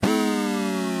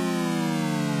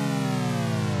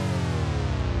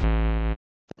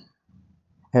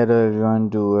Hello everyone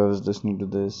to whoever's listening to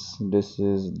this. This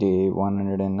is day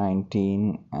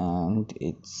 119 and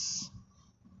it's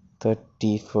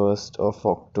 31st of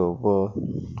October.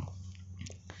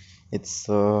 It's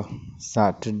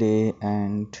Saturday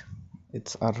and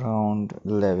it's around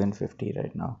 11:50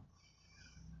 right now.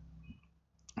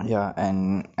 Yeah,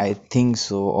 and I think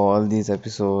so all these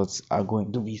episodes are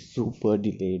going to be super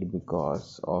delayed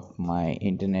because of my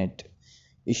internet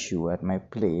issue at my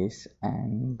place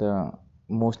and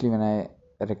mostly when I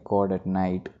record at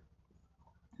night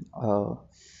uh,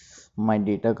 my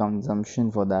data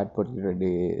consumption for that particular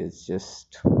day is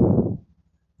just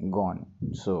gone.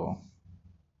 So,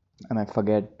 and I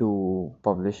forget to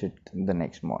publish it the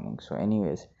next morning. So,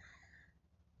 anyways,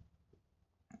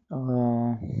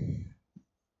 uh,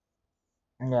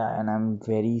 yeah, and I'm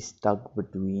very stuck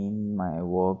between my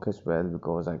work as well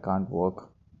because I can't work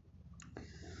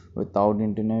without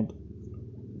internet.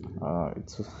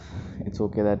 It's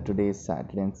okay that today is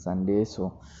Saturday and Sunday,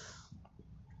 so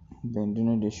the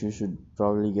internet issue should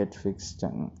probably get fixed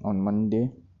on Monday.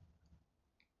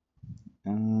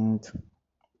 And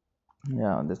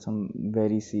yeah, there's some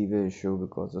very severe issue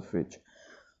because of which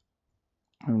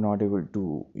I'm not able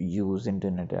to use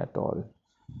internet at all.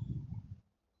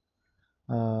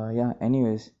 Yeah,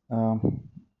 anyways,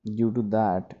 due to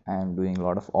that, I'm doing a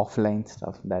lot of offline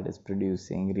stuff, that is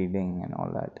producing, reading, and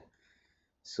all that.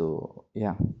 So,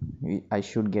 yeah, I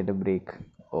should get a break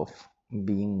of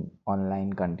being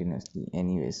online continuously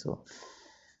anyway. So,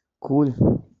 cool.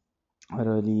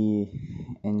 Really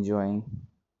enjoying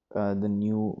the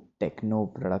new techno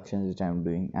productions which I'm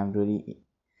doing. I'm really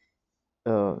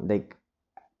like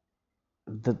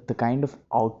the kind of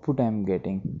output I'm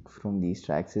getting from these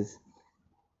tracks is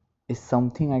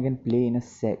something I can play in a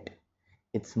set.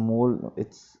 It's more,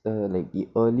 it's like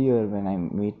earlier when I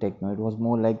made techno, it was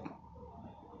more like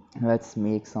let's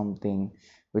make something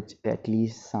which at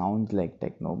least sounds like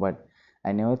techno. But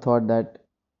I never thought that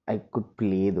I could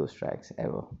play those tracks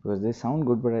ever because they sound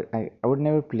good, but I would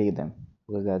never play them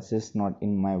because that's just not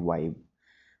in my vibe.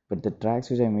 But the tracks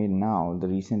which I made now, the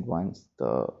recent ones,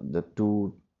 the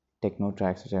two techno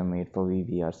tracks which I made for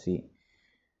VVRC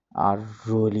are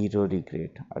really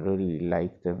great. I really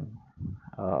like them.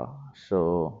 Uh,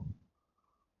 so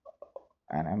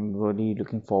and I'm really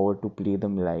looking forward to play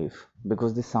them live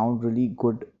because they sound really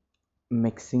good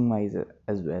mixing wise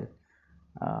as well.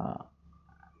 Uh,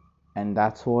 and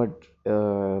that's what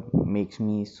makes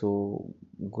me so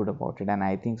good about it. And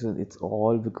I think so it's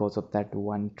all because of that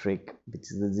one trick,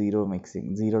 which is the zero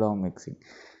down mixing.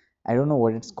 I don't know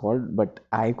what it's called, but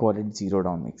I call it zero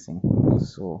down mixing.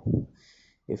 So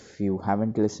if you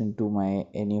haven't listened to my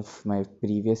any of my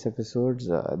previous episodes,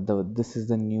 the this is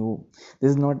the new.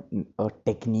 This is not a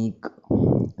technique.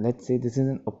 Let's say this is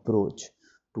an approach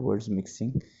towards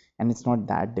mixing, and it's not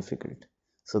that difficult.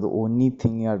 So the only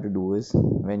thing you have to do is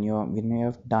when you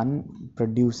have done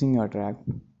producing your track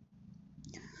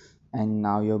and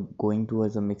now you're going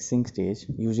towards a mixing stage.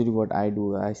 Usually what I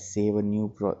do, I save a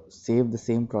save the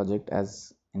same project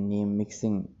as a name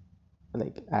mixing,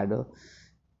 like add a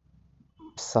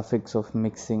suffix of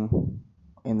mixing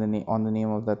in the name on the name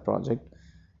of that project,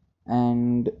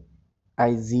 and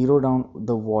I zero down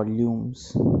the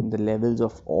volumes, the levels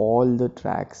of all the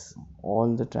tracks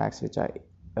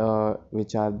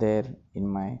which are there in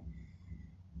my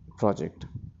project.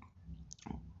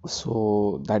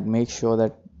 So that makes sure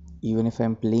that even if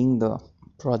I'm playing the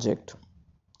project,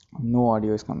 no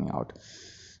audio is coming out.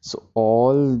 So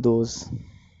all those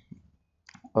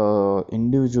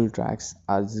individual tracks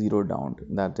are zero down,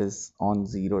 that is on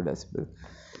 0 decibel.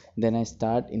 Then I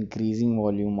start increasing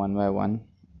volume one by one.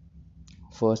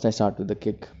 First, I start with the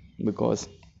kick because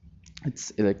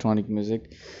it's electronic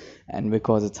music, and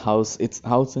because it's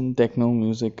house and techno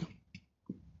music.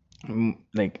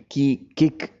 Like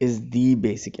kick is the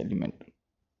basic element.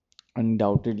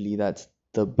 Undoubtedly, that's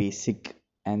the basic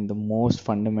and the most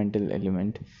fundamental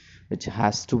element, which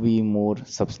has to be more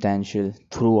substantial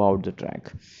throughout the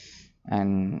track.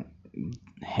 And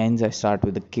hence, I start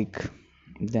with the kick,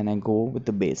 then I go with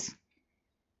the bass.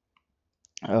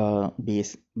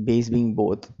 Bass being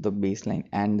both the bass line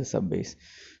and the sub bass.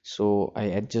 So I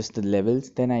adjust the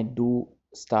levels, then I do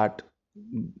start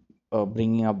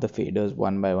bringing up the faders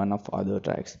one by one of other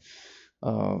tracks.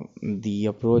 The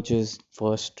approach is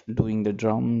first doing the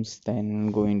drums,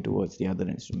 then going towards the other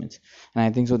instruments. And I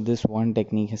think so this one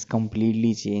technique has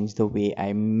completely changed the way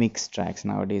I mix tracks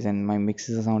nowadays, and my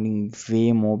mixes are sounding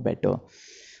way more better.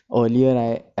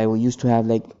 Earlier I used to have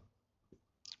like,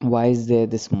 why is there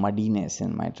this muddiness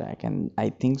in my track? And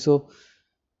I think so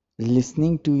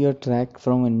listening to your track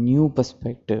from a new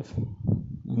perspective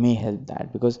may help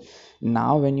that, because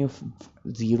now when you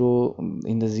zero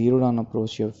in the zero down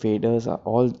approach, your faders are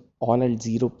all at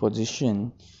zero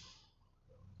position.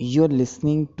 You're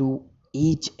listening to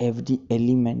each every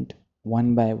element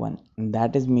one by one, and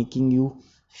that is making you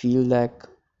feel like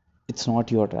it's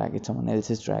not your track, it's someone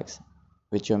else's tracks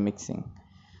which you're mixing.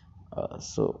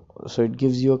 So it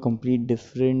gives you a complete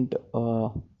different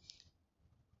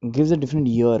gives a different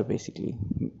ear basically.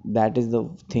 That is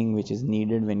the thing which is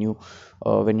needed when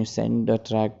you send a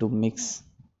track to mix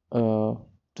uh,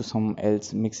 to some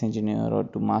else mix engineer, or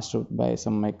to master by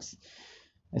some else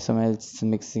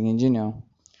mixing engineer.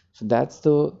 So that's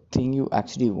the thing you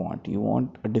actually want. You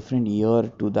want a different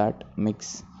ear to that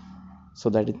mix, so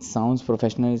that it sounds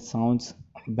professional, it sounds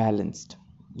balanced.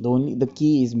 The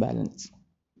key is balance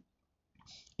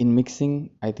in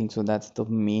mixing, I think. So that's the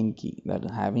main key, that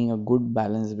having a good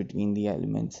balance between the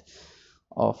elements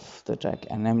of the track.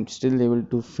 And I'm still able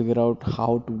to figure out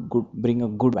how to bring a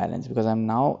good balance, because I'm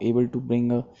now able to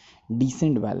bring a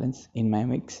decent balance in my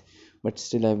mix. But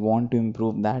still I want to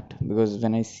improve that, because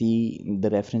when I see the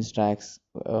reference tracks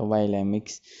while I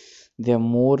mix, they are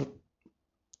more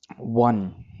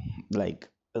one, like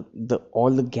the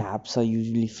all the gaps are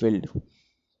usually filled,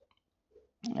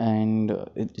 and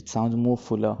it sounds more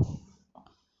fuller.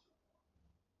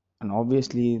 And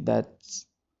obviously that's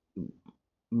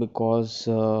because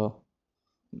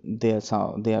they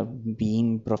are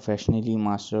being professionally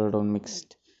mastered or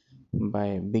mixed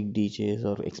by big DJs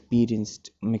or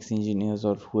experienced mix engineers,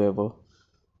 or whoever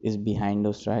is behind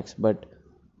those tracks. But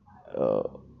uh,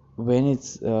 when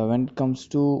it comes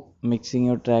to mixing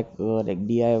your track like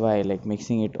DIY, like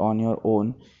mixing it on your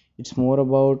own, it's more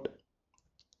about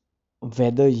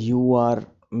whether you are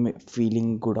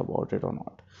feeling good about it or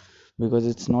not, because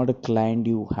it's not a client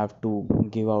you have to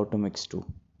give out a mix to.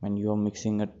 When you are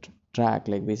mixing a track,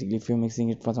 like basically if you're mixing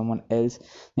it for someone else,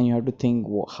 then you have to think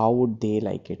how would they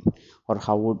like it, or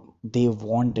how would they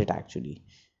want it actually.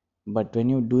 But when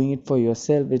you're doing it for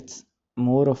yourself, it's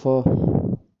more of a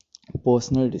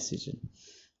personal decision,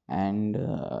 and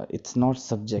it's not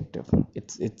subjective.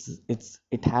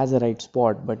 It has a right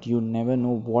spot, but you never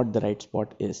know what the right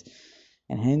spot is.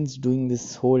 And hence doing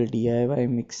this whole DIY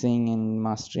mixing and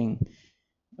mastering,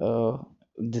 uh,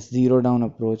 this zero down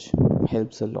approach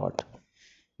helps a lot.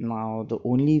 Now the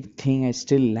only thing I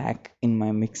still lack in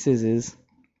my mixes is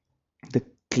the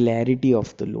clarity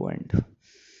of the low end.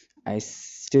 I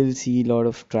still see a lot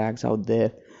of tracks out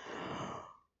there,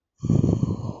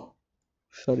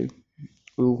 sorry,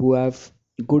 who have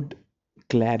good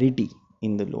clarity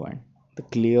in the low end.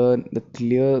 The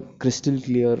clear crystal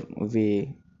clear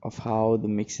way of how the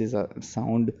mixes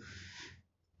sound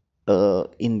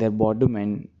in their bottom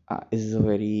end is a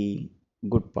very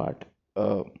good part.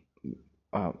 uh,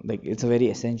 like it's a very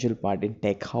essential part in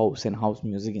tech house and house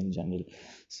music in general.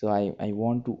 So I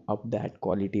want to up that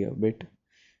quality a bit.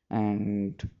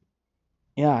 And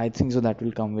yeah, I think so that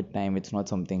will come with time. It's not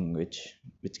something which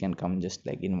can come just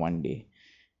like in one day.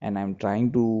 And I'm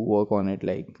trying to work on it,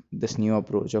 like this new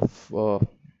approach of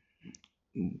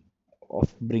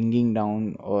bringing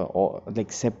down, or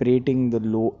like separating the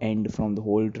low end from the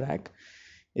whole track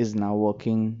is now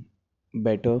working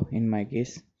better in my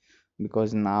case,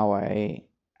 because now I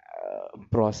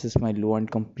process my low end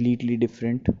completely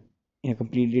different, in a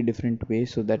completely different way,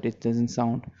 so that it doesn't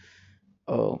sound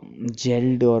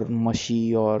gelled or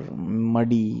mushy or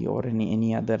muddy, or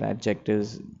any other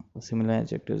adjectives, similar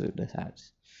adjectives it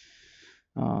has.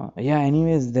 Yeah,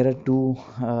 anyways, there are two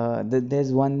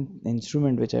there's one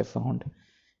instrument which I found.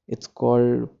 It's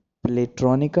called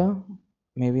Playtronica,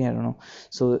 maybe, I don't know.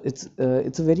 So it's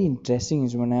a very interesting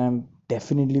instrument, and I'm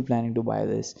definitely planning to buy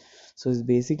this. So it's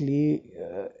basically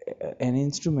an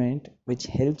instrument which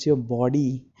helps your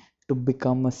body to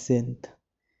become a synth.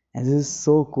 And this is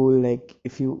so cool. Like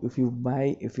if you're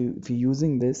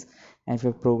using this, and if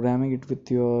you're programming it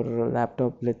with your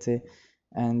laptop, let's say,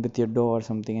 and with your door or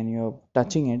something, and you're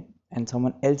touching it, and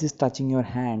someone else is touching your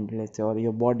hand, let's say, or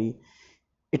your body,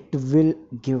 it will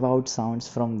give out sounds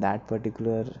from that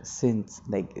particular synth.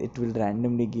 Like it will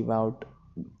randomly give out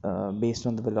based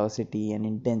on the velocity and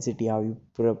intensity, how you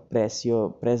press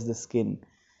the skin.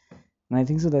 And I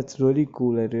think so that's really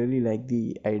cool. I really like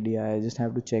the idea. I just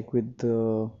have to check with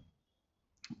the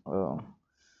uh,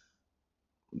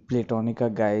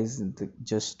 Platonica guys,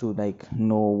 just to like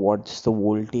know what's the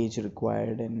voltage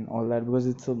required and all that, because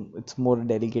it's more a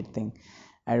delicate thing.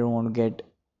 I don't want to get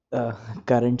uh,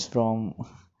 currents from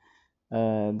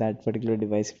that particular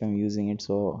device if I'm using it,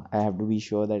 so I have to be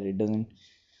sure that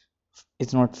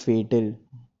it's not fatal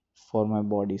for my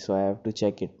body, so I have to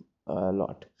check it. a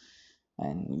lot.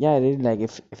 And yeah, I really like,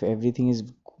 if everything is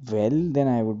well, then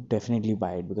I would definitely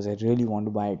buy it because I really want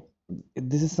to buy it.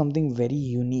 This is something very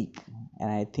unique, and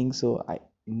I think so I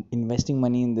investing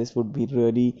money in this would be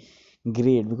really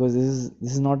great, because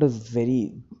this is not a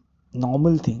very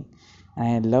normal thing.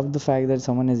 And I love the fact that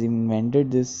someone has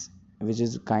invented this, which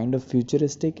is kind of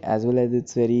futuristic as well as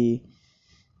it's very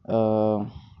uh,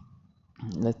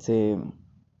 let's say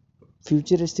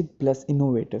futuristic plus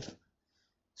innovative.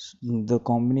 The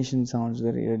combination sounds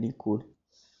very really cool.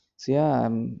 So yeah,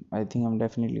 I think I'm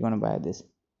definitely gonna buy this.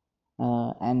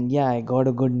 And yeah, I got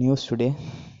a good news today.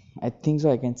 I think so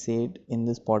I can say it in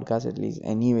this podcast at least.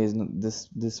 Anyways,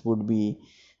 this would be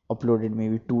uploaded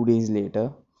maybe 2 days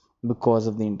later because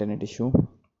of the internet issue.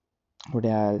 But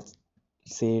yeah, I'll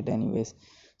say it anyways.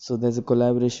 So there's a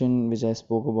collaboration which I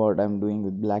spoke about I'm doing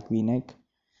with Black V-Neck,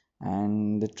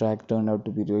 and the track turned out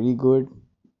to be really good,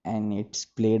 and it's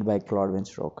played by Claude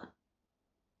Winstroke.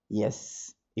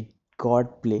 Yes, it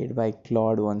got played by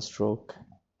Claude Winstroke,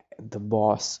 the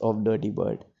boss of Dirty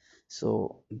Bird.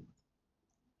 So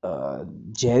uh,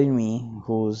 Jeremy,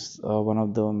 who's one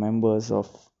of the members of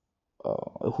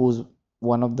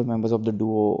the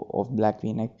duo of Black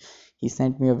V-Neck, he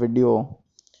sent me a video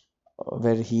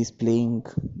where he's playing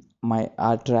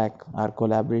our track, our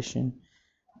collaboration,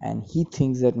 and he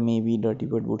thinks that maybe Dirty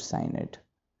Bird would sign it.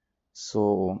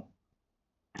 So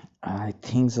I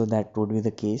think so that would be the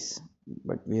case,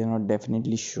 but we are not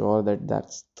definitely sure that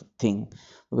that's the thing,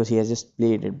 because he has just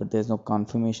played it, but there's no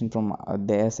confirmation from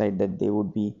their side that they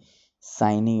would be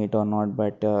signing it or not.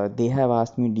 But they have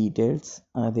asked me details,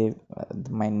 they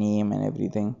my name and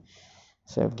everything,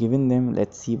 so I've given them.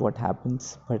 Let's see what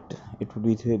happens, but it would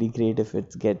be really great if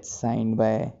it gets signed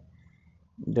by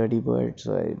Dirty Bird.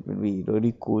 So it would be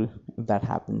really cool if that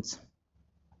happens.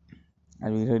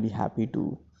 I'll be really happy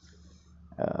to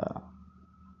uh,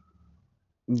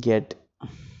 get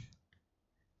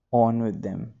on with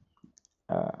them,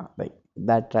 like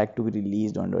that track to be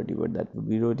released on Dirty Bird. That would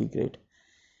be really great.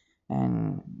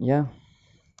 And yeah,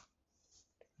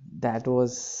 that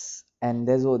was. And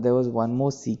there was one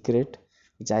more secret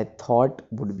which I thought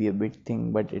would be a big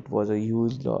thing, but it was a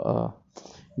huge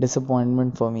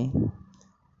disappointment for me.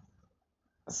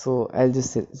 So I'll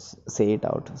just say it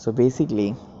out. So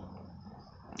basically,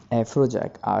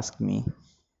 Afrojack asked me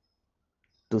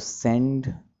to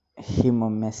send him a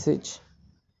message,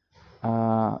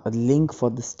 a link for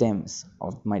the stems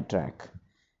of my track.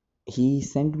 He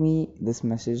sent me this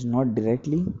message not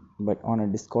directly, but on a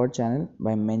Discord channel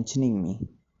by mentioning me.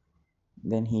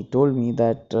 Then he told me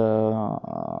that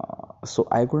so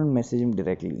I couldn't message him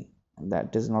directly.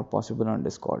 That is not possible on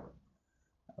Discord.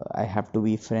 I have to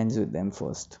be friends with them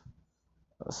first.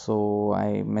 So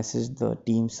I messaged the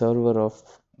team server of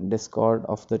Discord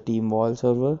of the team wall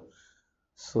server.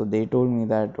 So they told me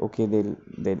that okay,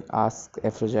 they'll ask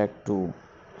Afrojack to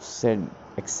send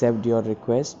accept your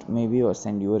request maybe, or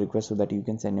send you a request so that you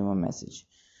can send him a message.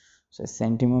 So I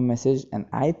sent him a message, and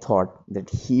I thought that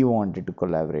he wanted to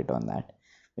collaborate on that,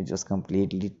 which was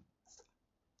completely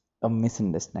a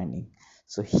misunderstanding.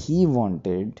 So he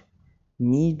wanted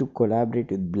me to collaborate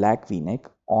with Black V-Neck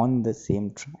on the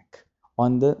same track,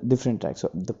 on the different track. So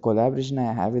the collaboration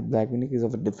I have with Black V-Neck is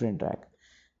of a different track,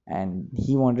 and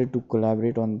he wanted to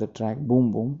collaborate on the track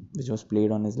Boom Boom, which was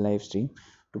played on his live stream,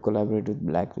 to collaborate with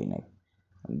Black V-Neck.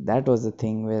 That was the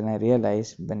thing when I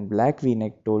realized, when Black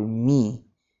V-Neck told me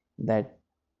that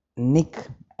Nick,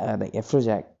 like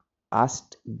Afrojack,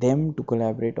 asked them to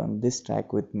collaborate on this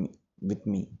track with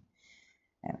me,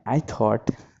 and I thought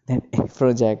that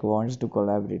Afrojack wants to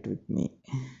collaborate with me,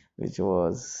 which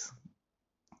was,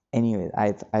 anyway.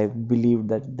 I believed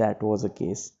that that was a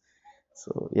case.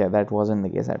 So yeah, that wasn't the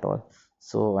case at all.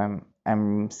 So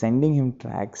I'm sending him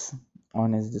tracks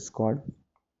on his Discord,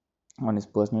 on his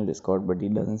personal Discord, but he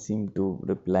doesn't seem to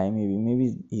reply.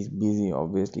 Maybe he's busy.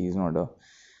 Obviously, he's not a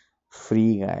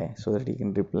free guy so that he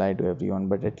can reply to everyone.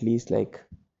 But at least, like,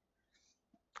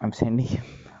 I'm sending him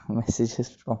messages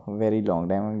from a very long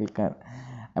time.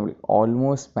 I'm like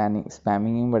almost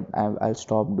spamming him, but I'll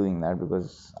stop doing that,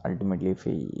 because ultimately, if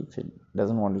he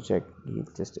doesn't want to check, he'll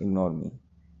just ignore me.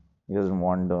 He doesn't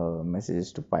want the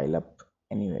messages to pile up,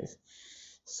 anyways.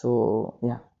 So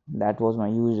yeah, that was my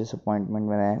huge disappointment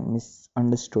when I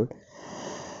misunderstood.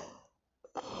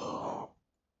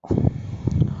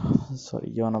 Sorry,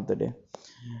 yawn of the day.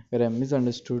 Where I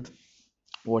misunderstood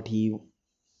what he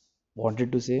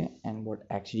wanted to say and what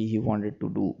actually he wanted to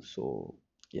do. So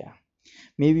yeah,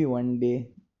 maybe one day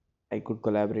I could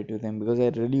collaborate with him, because I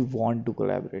really want to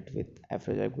collaborate with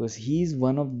Afrojack, because he's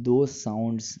one of those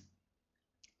sounds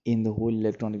in the whole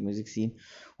electronic music scene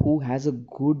who has a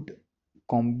good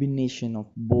combination of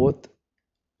both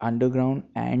underground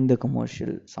and the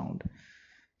commercial sound.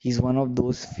 He's one of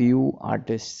those few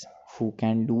artists who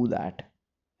can do that.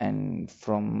 And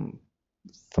from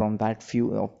that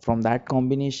few from that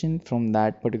combination, from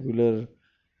that particular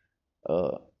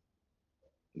uh,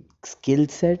 skill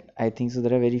set, I think so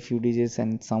there are very few DJs,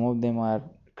 and some of them are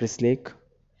Chris Lake,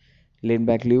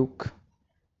 Laidback Luke,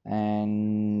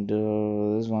 and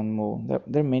there's one more.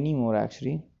 There are many more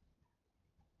actually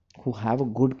who have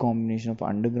a good combination of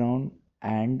underground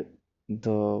and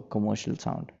the commercial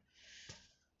sound.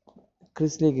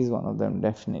 Chris Lake is one of them,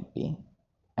 definitely.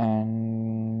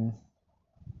 And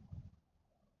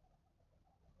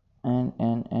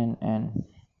and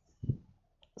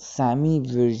Sammy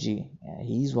Virgi, yeah,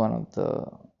 he's one of the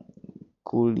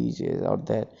cool DJs out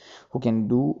there who can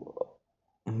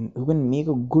who can make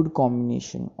a good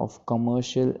combination of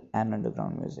commercial and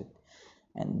underground music.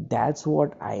 And that's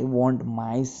what I want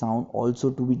my sound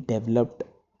also to be developed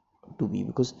to be,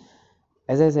 because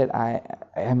as I said,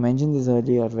 I mentioned this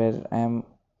earlier, where I'm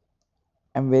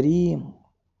very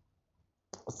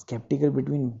skeptical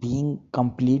between being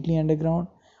completely underground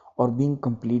or being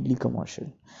completely commercial,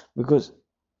 because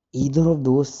either of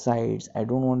those sides I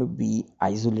don't want to be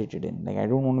isolated in. Like, I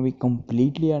don't want to be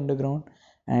completely underground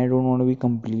and I don't want to be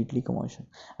completely commercial.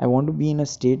 I want to be in a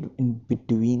state in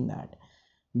between that,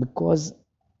 because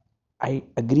I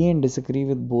agree and disagree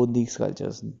with both these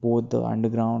cultures, both the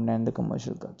underground and the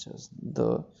commercial cultures.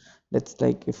 The That's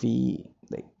like, if we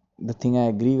like, the thing I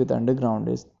agree with underground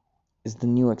is the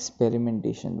new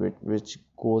experimentation which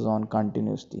goes on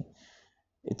continuously.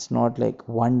 It's not like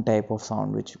one type of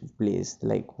sound which plays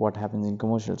like what happens in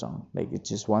commercial sound. Like, it's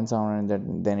just one sound,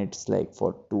 and then it's like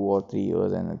for 2 or 3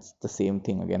 years and it's the same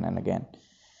thing again and again.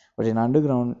 But in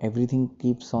underground, everything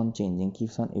keeps on changing,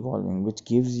 keeps on evolving, which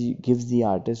gives the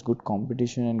artist good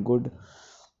competition and good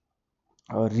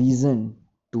reason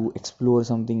to explore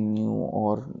something new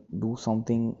or do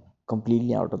something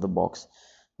completely out of the box,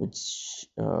 which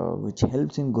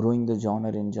helps in growing the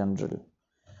genre in general.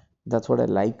 That's what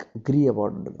I agree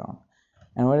about underground.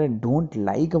 And what I don't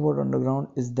like about underground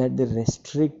is that they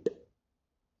restrict,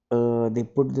 they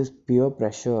put this peer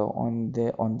pressure on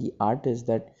the artist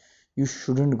that you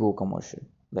shouldn't go commercial.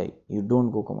 Like, you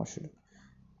don't go commercial.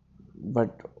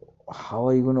 But how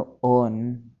are you going to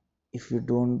earn if you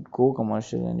don't go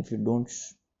commercial, and if you don't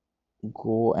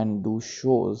go and do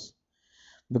shows?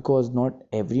 Because not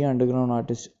every underground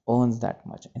artist earns that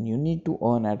much, and you need to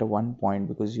earn at a one point,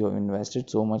 because you have invested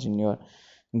so much in your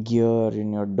gear,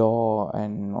 in your DAW,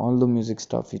 and all the music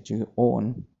stuff which you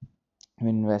own. You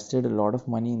invested a lot of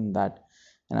money in that,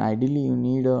 and ideally you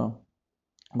need a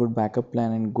good backup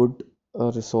plan and good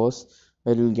resource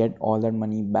where you'll get all that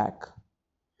money back.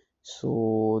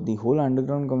 So the whole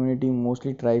underground community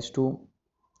mostly tries to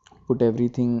put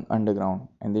everything underground,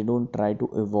 and they don't try to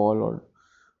evolve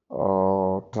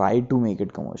or try to make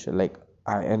it commercial. Like,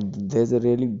 and there's a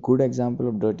really good example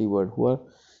of Dirty Bird,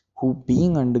 who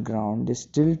being underground, they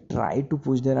still try to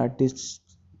push their artists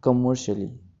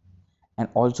commercially, and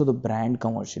also the brand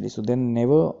commercially. So they're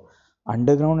never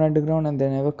underground and they're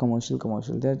never commercial.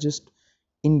 They're just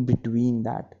in between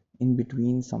that, in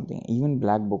between something. Even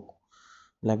Black Book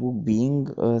being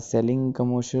selling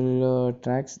commercial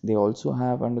tracks, they also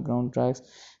have underground tracks.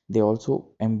 They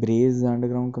also embrace the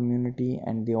underground community,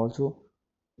 and they also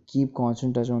keep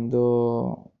constant touch on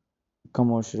the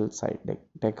commercial side. Like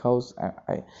Tech House,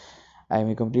 I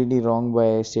may completely wrong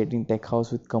by stating Tech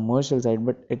House with commercial side,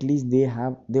 but at least they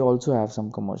also have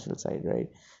some commercial side, right?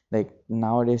 Like,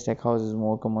 nowadays Tech House is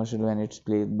more commercial when it's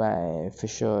played by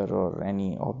Fisher or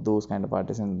any of those kind of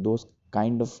artists and those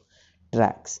kind of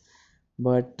tracks.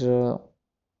 But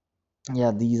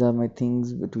yeah, these are my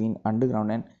things between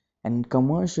underground and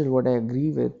commercial. What I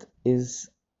agree with is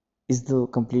the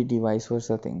completely vice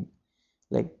versa thing.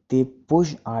 Like, they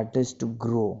push artists to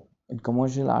grow, and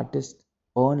commercial artists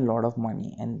earn a lot of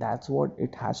money, and that's what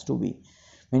it has to be.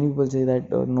 Many people say that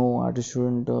no, artists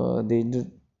shouldn't, they just,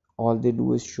 all they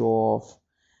do is show off,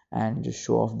 and just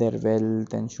show off their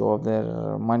wealth and show off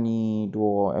their money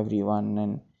to everyone,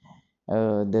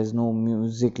 and there's no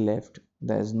music left,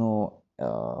 there's no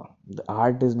the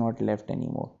art is not left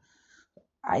anymore.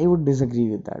 I would disagree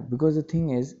with that, because the thing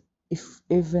is,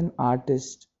 if an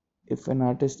artist,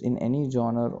 in any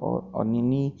genre or in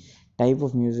any type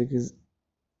of music is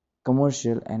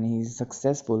commercial and he's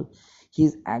successful,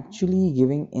 he's actually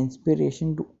giving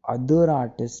inspiration to other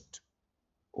artists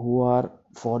who are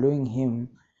following him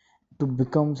to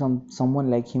become someone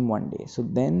like him one day. So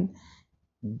then,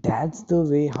 that's the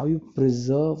way how you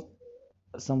preserve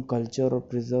some culture or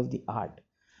preserve the art.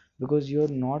 because you're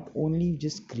not only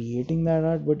just creating that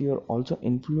art, but you're also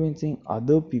influencing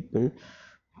other people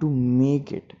to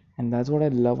make it. And that's what I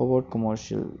love about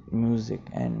commercial music.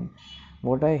 And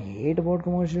what I hate about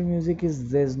commercial music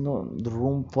is there's no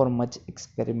room for much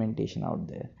experimentation out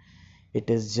there. It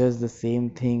is just the same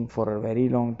thing for a very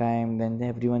long time, then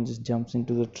everyone just jumps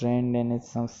into the trend, and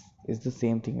it's the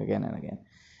same thing again and again.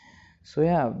 So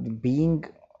yeah, being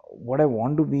what I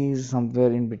want to be is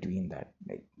somewhere in between that.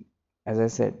 Like, as I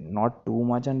said, not too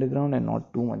much underground and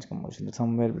not too much commercial,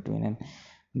 somewhere between. And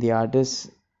the artists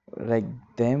like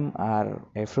them are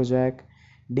Afrojack,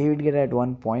 David Guetta. At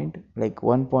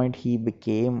one point he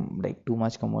became like too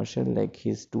much commercial, like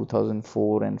his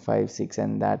 2004 and 5 6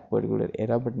 and that particular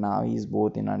era, but now he's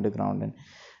both in underground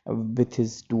and with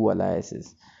his two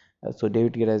alliances. So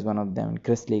David Guetta is one of them,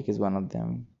 Chris Lake is one of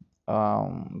them.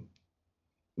 um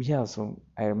yeah, so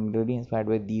I'm really inspired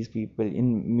by these people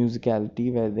in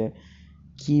musicality, where they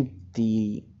keep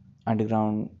the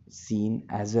underground scene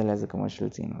as well as the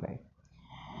commercial scene alive.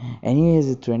 Anyways,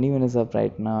 it's 20 minutes up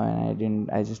right now,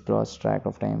 and I just lost track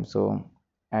of time, so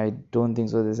I don't think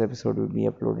so this episode will be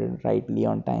uploaded rightly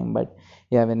on time. But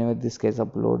yeah, whenever this gets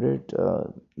uploaded,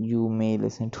 you may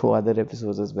listen to other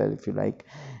episodes as well if you like.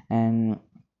 And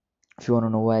if you want to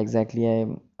know why exactly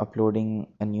I'm uploading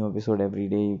a new episode every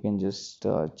day, you can just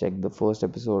check the first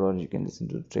episode, or you can listen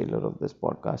to the trailer of this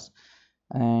podcast.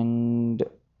 And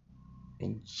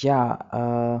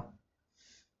yeah,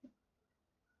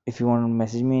 if you want to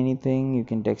message me anything, you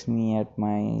can text me at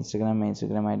my Instagram. My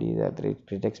Instagram ID is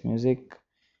 @critex music.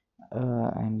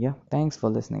 And yeah, thanks for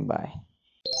listening. Bye.